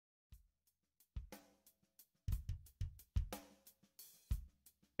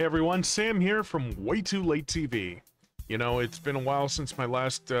Hey everyone, Sam here from Way Too Late TV. You know, it's been a while since my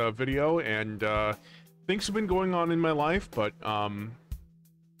last video, and things have been going on in my life, but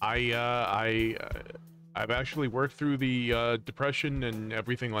I've actually worked through the depression and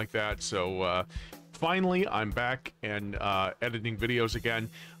everything like that. So finally, I'm back and editing videos again.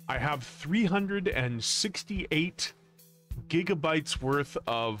 I have 368 gigabytes worth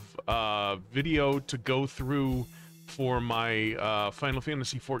of video to go through for my Final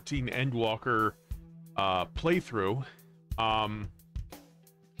Fantasy XIV Endwalker playthrough. I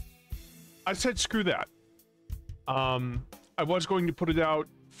said screw that. I was going to put it out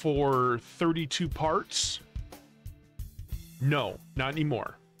for 32 parts. No, not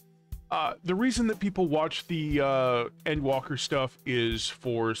anymore. The reason that people watch the Endwalker stuff is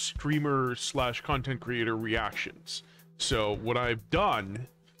for streamer / content creator reactions. So what I've done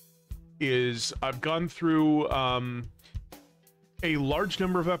is I've gone through a large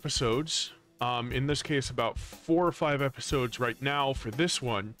number of episodes, in this case about 4 or 5 episodes right now for this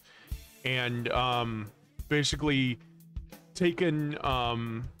one, and basically taken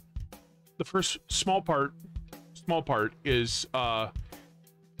the first small part is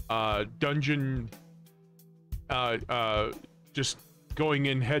dungeon, just going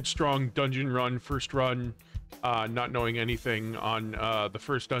in headstrong dungeon run, first run, not knowing anything on the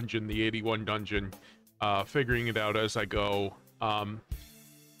first dungeon, the 81 dungeon, figuring it out as I go,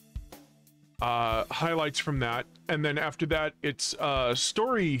 highlights from that, and then after that it's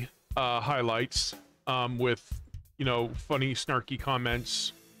story highlights with, you know, funny snarky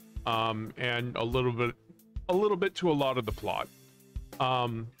comments, and a little bit to a lot of the plot.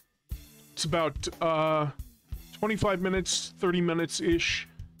 It's about 25 minutes, 30 minutes ish.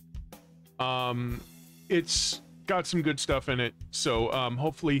 It's got some good stuff in it, so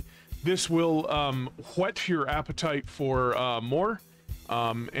hopefully this will whet your appetite for more,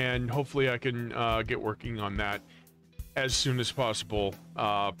 and hopefully I can get working on that as soon as possible,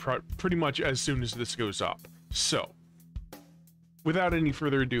 pretty much as soon as this goes up. So without any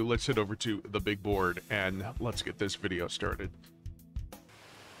further ado, let's head over to the big board and let's get this video started.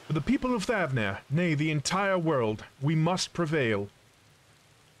 For the people of Thavner, nay, the entire world, we must prevail.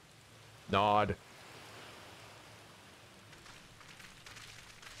 Nod.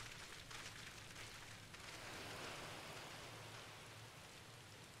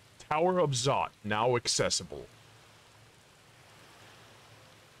 Tower of Zot, now accessible.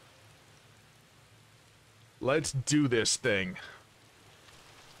 Let's do this thing.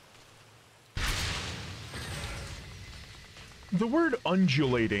 The word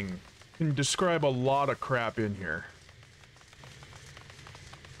undulating can describe a lot of crap in here.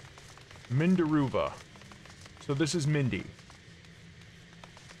 Mindaruva. So this is Mindy.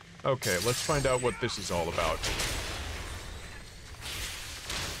 Okay, let's find out what this is all about.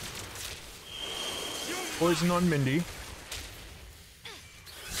 Poison on Mindy.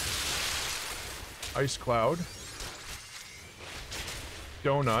 Ice Cloud.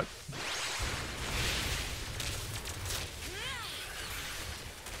 Donut.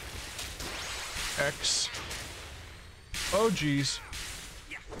 X. Oh, geez.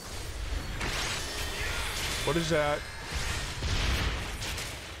 What is that?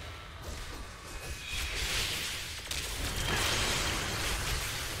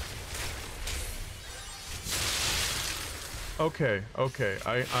 Okay, okay,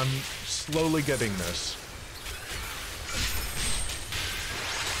 I'm slowly getting this.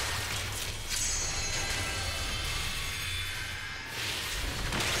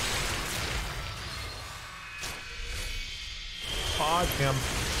 Pod him.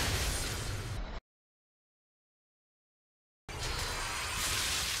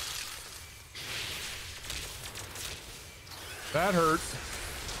 That hurt.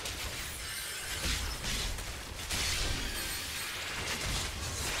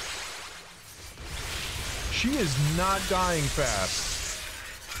 She is not dying fast.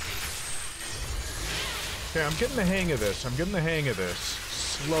 Okay, I'm getting the hang of this. I'm getting the hang of this.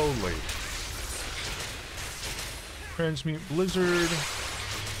 Slowly. Transmute Blizzard.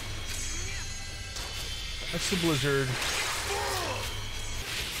 That's the Blizzard.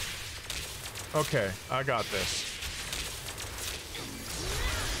 Okay, I got this.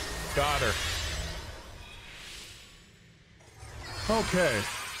 Got her. Okay.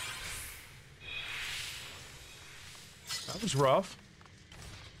 That was rough.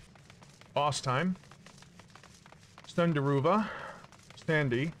 Boss time. Stun Daruva.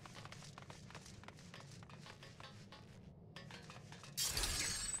 Sandy.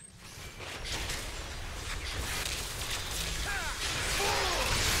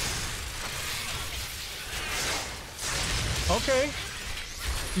 Okay.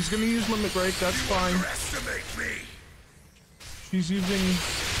 He's gonna use limit break, that's fine. She's using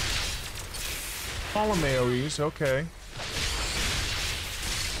column AoEs, okay.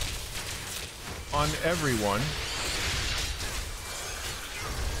 On everyone.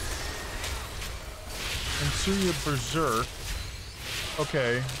 And Surya Berserk.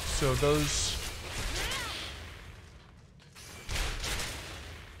 Okay, so those...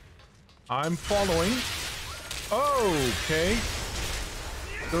 I'm following. Oh, okay.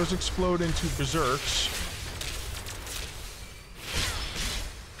 Those explode into berserks.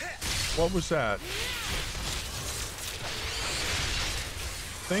 What was that?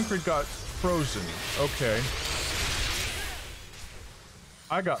 Thancred got frozen. Okay.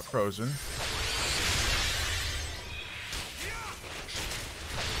 I got frozen.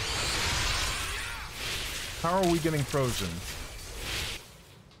 How are we getting frozen?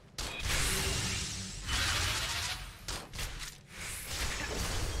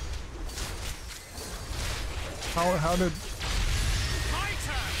 How did...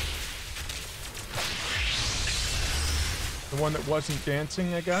 The one that wasn't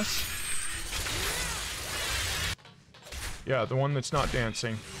dancing, I guess? Yeah, the one that's not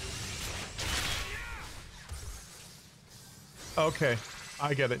dancing. Okay,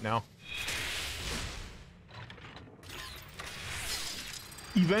 I get it now.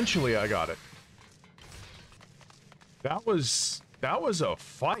 Eventually I got it. That was a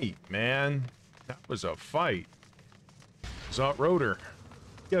fight, man. That was a fight. Zot Rotor.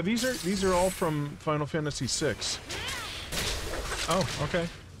 Yeah, these are all from Final Fantasy VI. Oh, okay.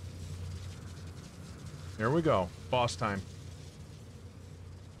 There we go. Boss time.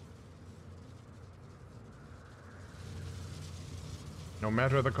 No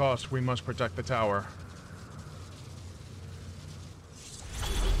matter the cost, we must protect the tower.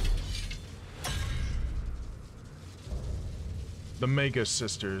 The Mega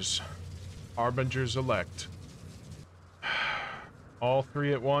Sisters. Harbingers elect. All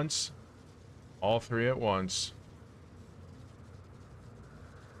three at once? All three at once.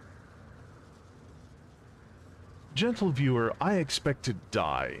 Gentle viewer, I expect to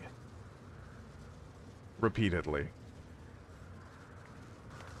die. Repeatedly.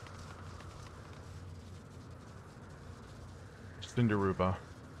 Cinderuba.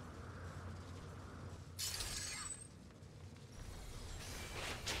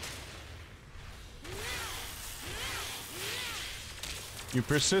 You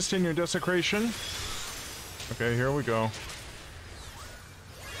persist in your desecration? Okay, here we go.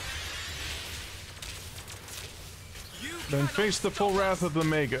 Then face the full wrath of the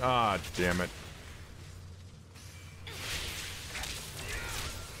Mega. Ah, damn it.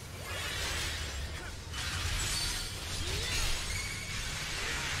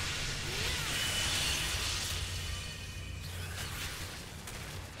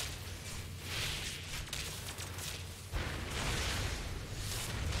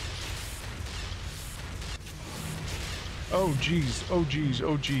 Oh geez, oh geez,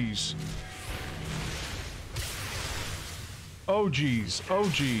 oh geez. Oh geez, oh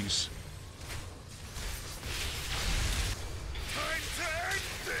geez. Time to end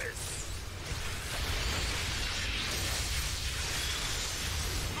this.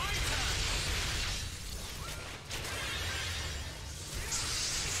 My turn.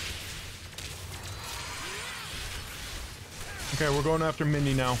 Okay, we're going after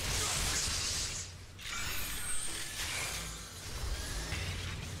Mindy now.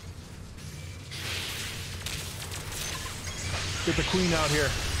 Get the queen out here.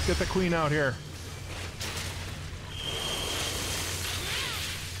 Get the queen out here.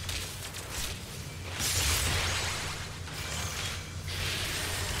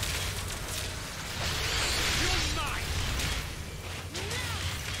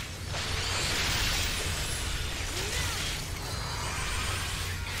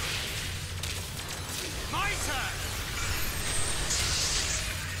 My turn.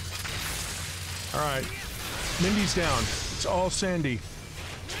 All right. Mindy's down. It's all Sandy.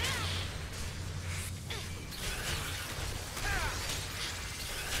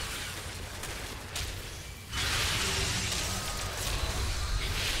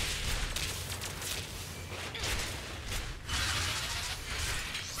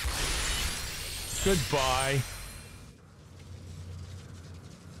 Goodbye.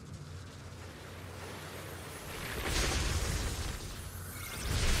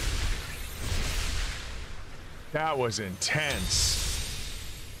 That was intense.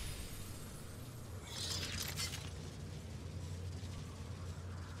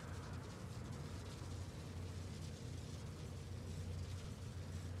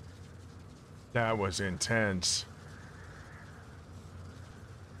 That was intense.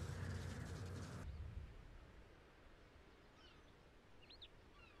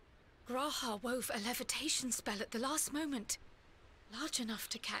 Pa wove a levitation spell at the last moment. Large enough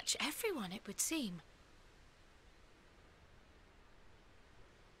to catch everyone, it would seem.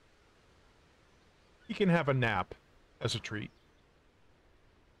 You can have a nap as a treat.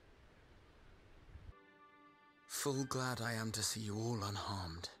 Full glad I am to see you all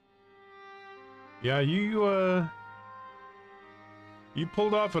unharmed. Yeah, you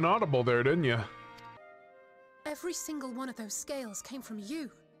pulled off an audible there, didn't you? Every single one of those scales came from you,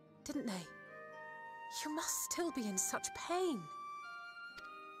 didn't they? You must still be in such pain.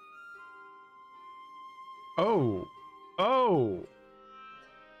 Oh. Oh.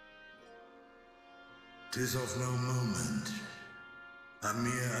 'Tis of no moment. A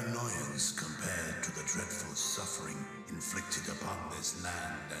mere annoyance compared to the dreadful suffering inflicted upon this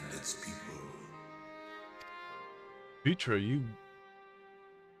land and its people. Vitra, you...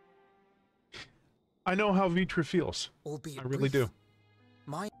 I know how Vitra feels. Albeit I really brief. do.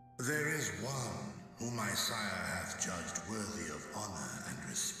 There is one whom my sire hath judged worthy of honor and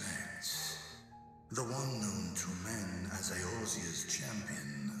respect. The one known to men as Eorzea's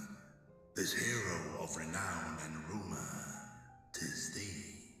champion. This hero of renown and rumor. 'Tis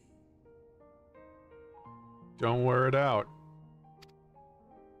thee. Don't wear it out.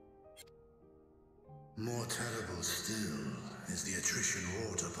 More terrible still is the attrition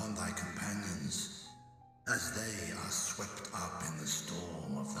wrought upon thy companions, as they are swept up in the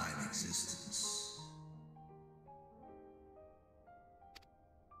storm of thine existence.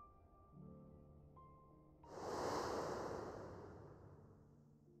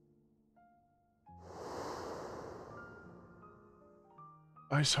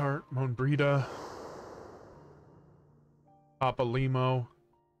 Iceheart, Monbrita, Papa Limo,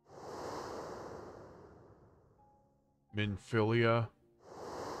 Minfilia,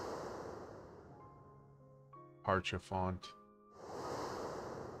 Parchafont.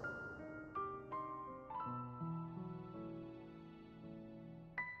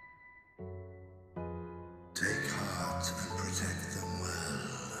 Take heart and protect them well.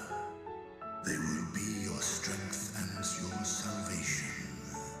 They will be your strength and your salvation.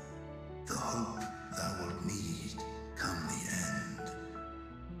 The hope thou wilt need come the end.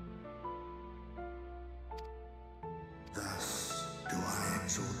 Thus do I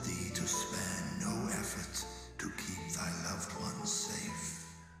exhort thee to spare no effort to keep thy loved ones safe.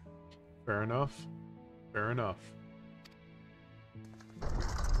 Fair enough. Fair enough.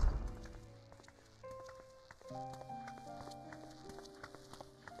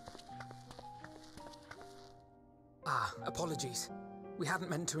 Apologies. We hadn't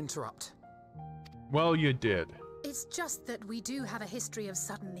meant to interrupt. Well, you did. It's just that we do have a history of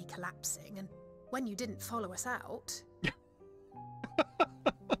suddenly collapsing, and when you didn't follow us out...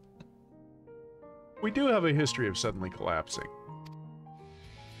 We do have a history of suddenly collapsing.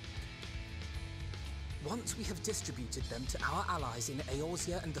 Once we have distributed them to our allies in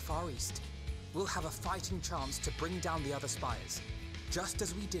Eorzea and the Far East, we'll have a fighting chance to bring down the other spires, just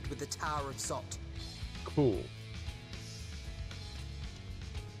as we did with the Tower of Zot. Cool.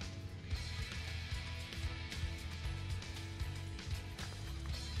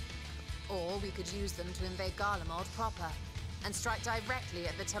 Or we could use them to invade Garlemald proper, and strike directly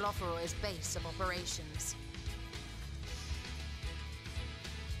at the Telophoroid's base of operations.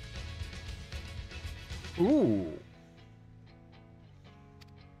 Ooh.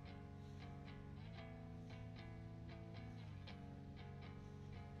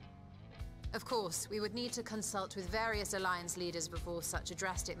 Of course, we would need to consult with various Alliance leaders before such a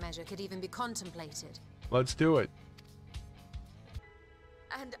drastic measure could even be contemplated. Let's do it.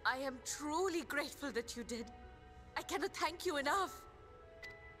 And I am truly grateful that you did. I cannot thank you enough.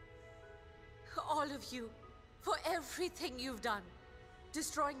 All of you, for everything you've done.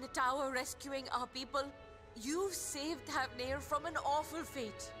 Destroying the tower, rescuing our people. You've saved Thavnair from an awful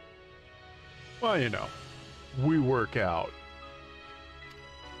fate. Well, you know, we work out.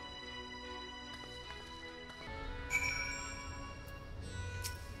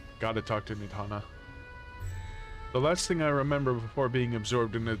 Gotta talk to Nitana. The last thing I remember before being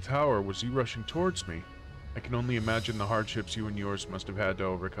absorbed into the tower was you rushing towards me. I can only imagine the hardships you and yours must have had to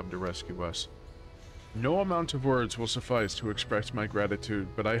overcome to rescue us. No amount of words will suffice to express my gratitude,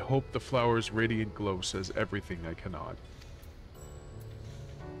 but I hope the flower's radiant glow says everything I cannot.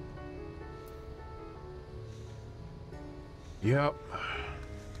 Yep.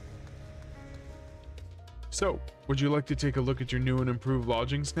 So, would you like to take a look at your new and improved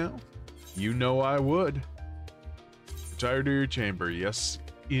lodgings now? You know I would. Retire to your chamber, yes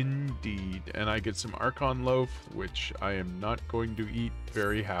indeed. And I get some Archon loaf, which I am not going to eat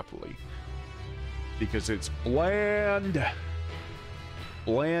very happily. Because it's bland.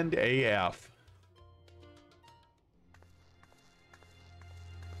 Bland AF.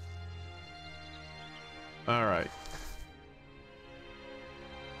 All right.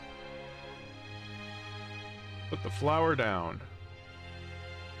 Put the flour down.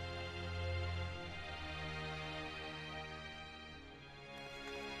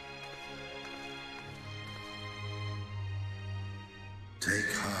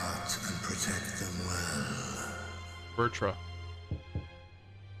 Take heart and protect them well. Vertra.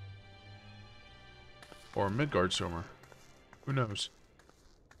 Or Midgard Sommer. Who knows?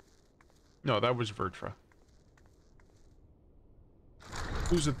 No, that was Vertra.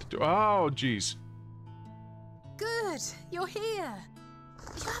 Who's at the door? Oh, jeez. Good, you're here.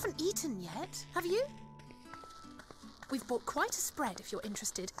 You haven't eaten yet, have you? We've bought quite a spread if you're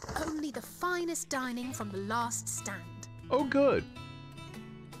interested. Only the finest dining from the last stand. Oh, good.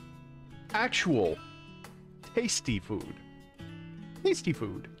 Actual tasty food. Tasty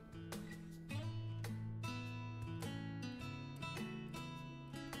food.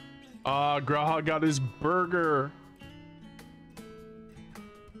 Graha got his burger.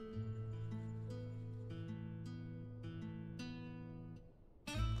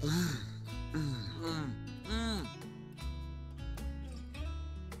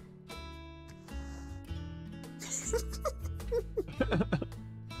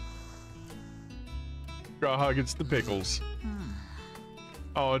 Graha gets the pickles.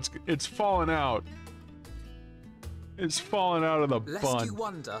 Oh, it's falling out. It's falling out of the bun. Lest you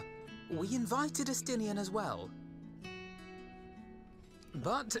wonder, we invited Estinian as well.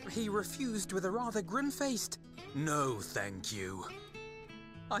 But he refused with a rather grim-faced, "No, thank you."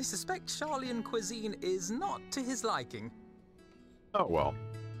 I suspect Charlian cuisine is not to his liking. Oh, well.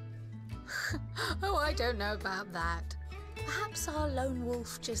 Oh, I don't know about that. Perhaps our lone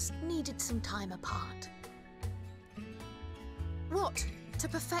wolf just needed some time apart. What? To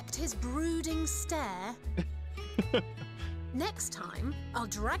perfect his brooding stare? Next time, I'll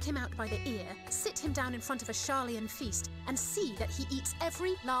drag him out by the ear, sit him down in front of a Charlian feast, and see that he eats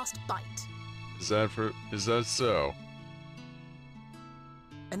every last bite. Is that so?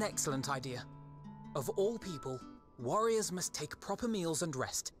 An excellent idea. Of all people, warriors must take proper meals and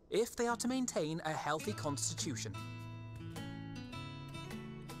rest if they are to maintain a healthy constitution.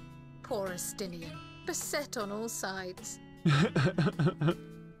 Poor Estinian, beset on all sides.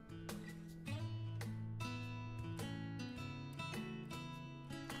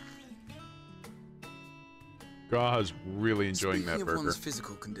 Graha's really enjoying that Speaking burger. of one's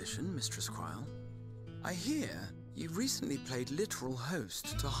physical condition, Mistress Cryle, I hear you recently played literal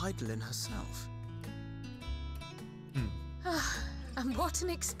host to Heidelin herself. And what an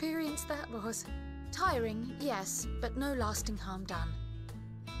experience that was. Tiring, yes, but no lasting harm done.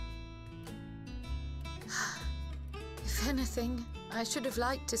 If anything, I should have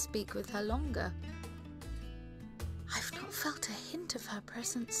liked to speak with her longer. I've not felt a hint of her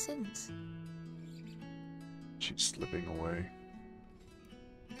presence since. She's slipping away.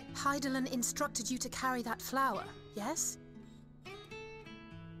 Heidelin instructed you to carry that flour, yes?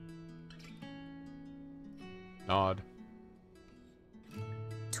 Nod.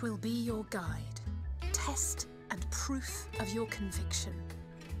 'Twill be your guide, test and proof of your conviction.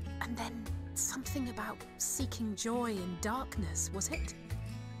 And then something about seeking joy in darkness, was it?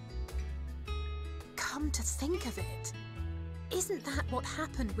 Come to think of it, isn't that what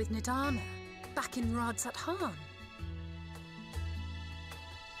happened with Nidana back in Radzat-Han?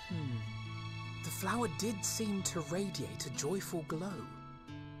 The flower did seem to radiate a joyful glow,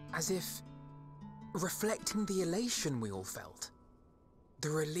 as if reflecting the elation we all felt, the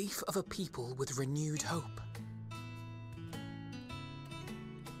relief of a people with renewed hope.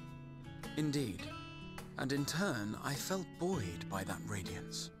 Indeed, and in turn, I felt buoyed by that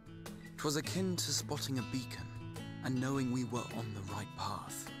radiance. 'Twas akin to spotting a beacon and knowing we were on the right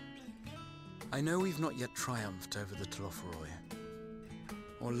path. I know we've not yet triumphed over the Telophoroi,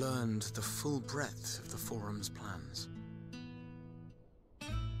 or learned the full breadth of the Forum's plans.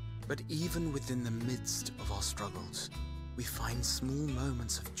 But even within the midst of our struggles, we find small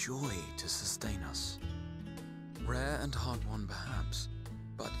moments of joy to sustain us. Rare and hard-won perhaps,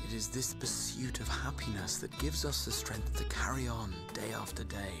 but it is this pursuit of happiness that gives us the strength to carry on day after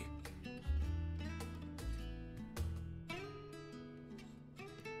day.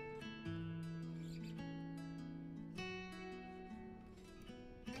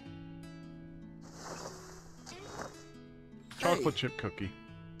 Chocolate chip cookie.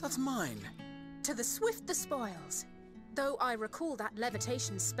 That's mine. To the swift the spoils. Though I recall that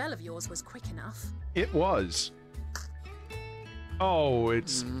levitation spell of yours was quick enough. It was. Oh,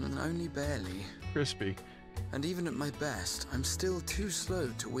 it's Only barely. crispy. And even at my best, I'm still too slow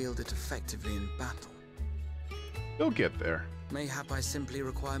to wield it effectively in battle. You'll get there. Mayhap I simply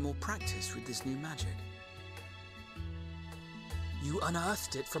require more practice with this new magic. You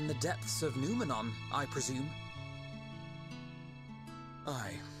unearthed it from the depths of Numenon, I presume?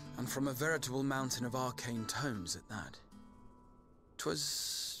 Aye, and from a veritable mountain of arcane tomes at that.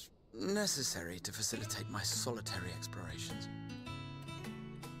 'Twas necessary to facilitate my solitary explorations.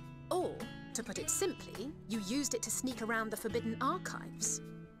 Or, to put it simply, you used it to sneak around the Forbidden Archives.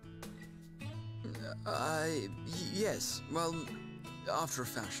 Yes, well, after a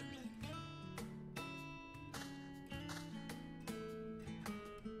fashion.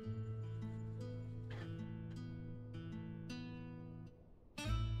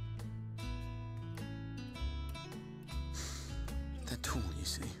 They're tall, you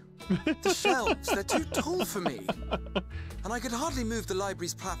see. The shelves, they're too tall for me. And I could hardly move the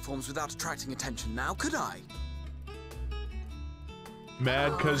library's platforms without attracting attention now, could I?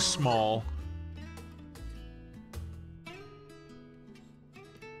 Mad 'cause small.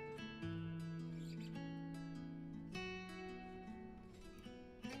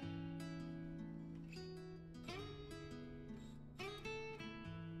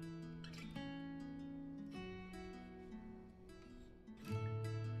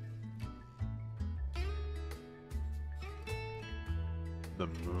 The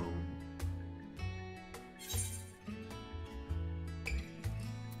moon.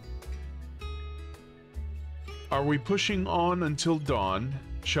 Are we pushing on until dawn?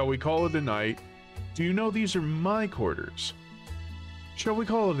 Shall we call it a night? Do you know these are my quarters? Shall we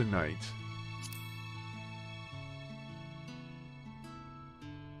call it a night?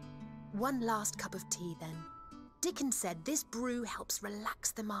 One last cup of tea, then. Dickon said this brew helps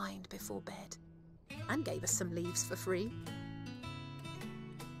relax the mind before bed. And gave us some leaves for free.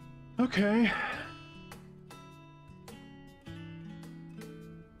 Okay.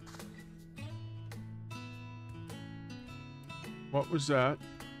 What was that?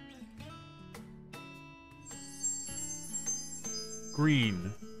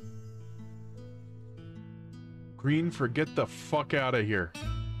 Green. Green, get the fuck out of here.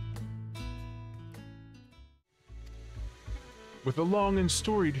 With a long and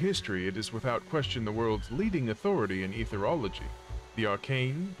storied history, it is without question the world's leading authority in etherology. The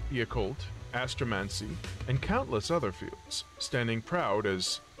arcane, the occult, astromancy, and countless other fields, standing proud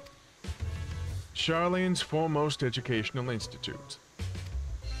as Charlene's foremost educational institute.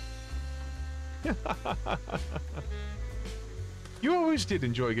 You always did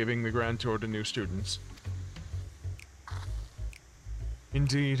enjoy giving the grand tour to new students.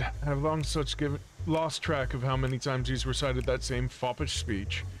 Indeed, I have long lost track of how many times he's recited that same foppish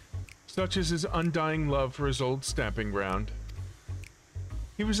speech, such as his undying love for his old stamping ground.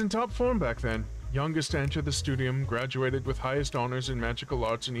 He was in top form back then, youngest to enter the studium, graduated with highest honors in magical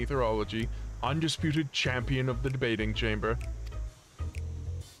arts and etherology, undisputed champion of the debating chamber.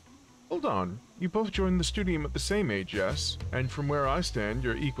 Hold on, you both joined the studium at the same age, yes? And from where I stand,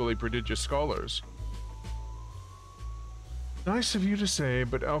 you're equally prodigious scholars. Nice of you to say,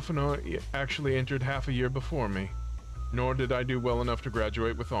 but Alphino actually entered half a year before me. Nor did I do well enough to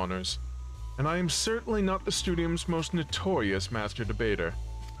graduate with honors. And I am certainly not the studium's most notorious master debater.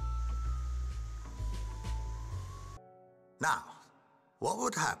 Now, what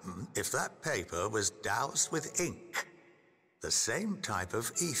would happen if that paper was doused with ink? The same type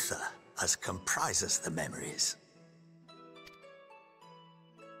of ether as comprises the memories.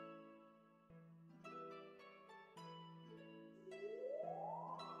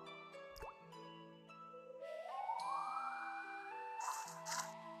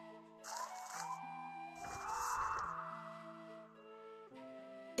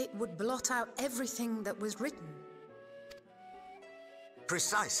 It would blot out everything that was written.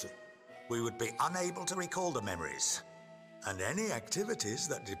 Precisely. We would be unable to recall the memories, and any activities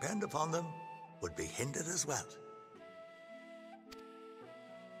that depend upon them would be hindered as well.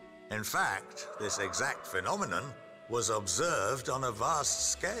 In fact, this exact phenomenon was observed on a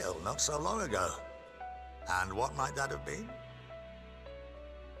vast scale not so long ago. And what might that have been?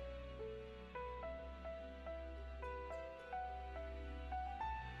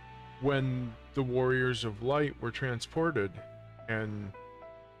 When the Warriors of Light were transported and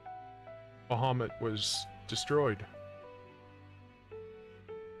Bahamut was destroyed.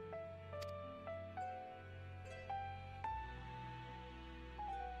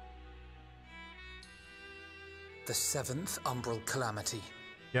 The 7th Umbral Calamity.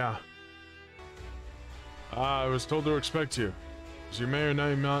 Yeah. I was told to expect you. As you may or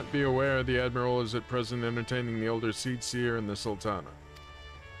may not be aware, the Admiral is at present entertaining the Elder Seed Seer and the Sultana.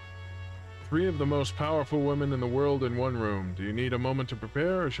 3 of the most powerful women in the world in one room. Do you need a moment to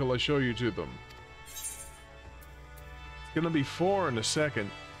prepare, or shall I show you to them? It's gonna be 4 in a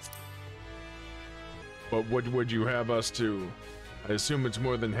second. But what would you have us do? I assume it's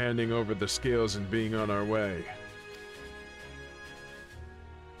more than handing over the scales and being on our way.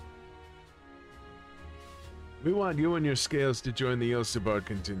 We want you and your scales to join the Ilsabard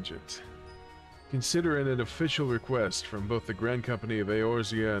contingent. Consider it an official request from both the Grand Company of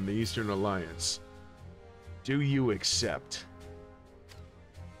Eorzea and the Eastern Alliance. Do you accept?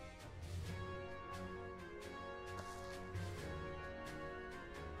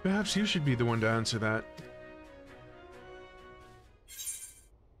 Perhaps you should be the one to answer that.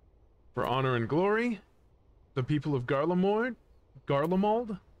 For honor and glory, the people of Garlemald,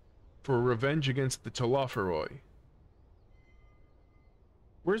 for revenge against the Telophoroi.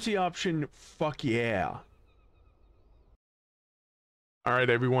 Where's the option, fuck yeah? Alright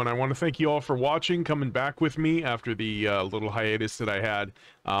everyone, I want to thank you all for watching, coming back with me after the little hiatus that I had.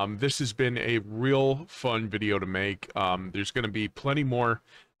 This has been a real fun video to make. There's going to be plenty more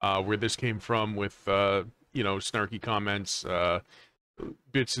where this came from with, you know, snarky comments,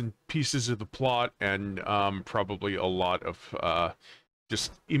 bits and pieces of the plot, and probably a lot of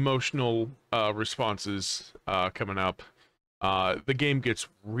just emotional responses coming up. The game gets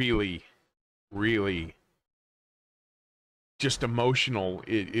really, really just emotional.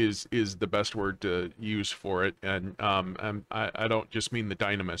 It is the best word to use for it, and I don't just mean the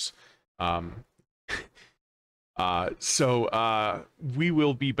dynamis. So we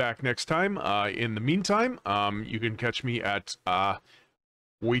will be back next time. In the meantime, you can catch me at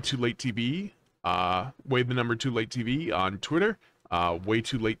Way Too Late TV, way the number 2 Late TV on Twitter, Way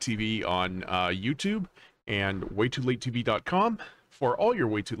Too Late TV on YouTube, and waytoolatetv.com for all your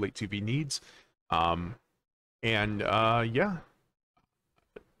Way Too Late TV needs. Yeah,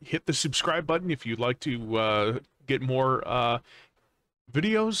 hit the subscribe button if you'd like to get more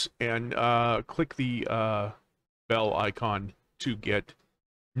videos, and click the bell icon to get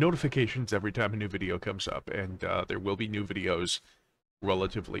notifications every time a new video comes up, and there will be new videos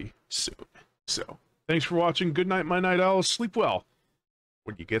relatively soon. So thanks for watching. Good night, my night owls. Sleep well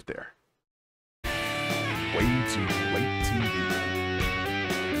when you get there. Way Too Late.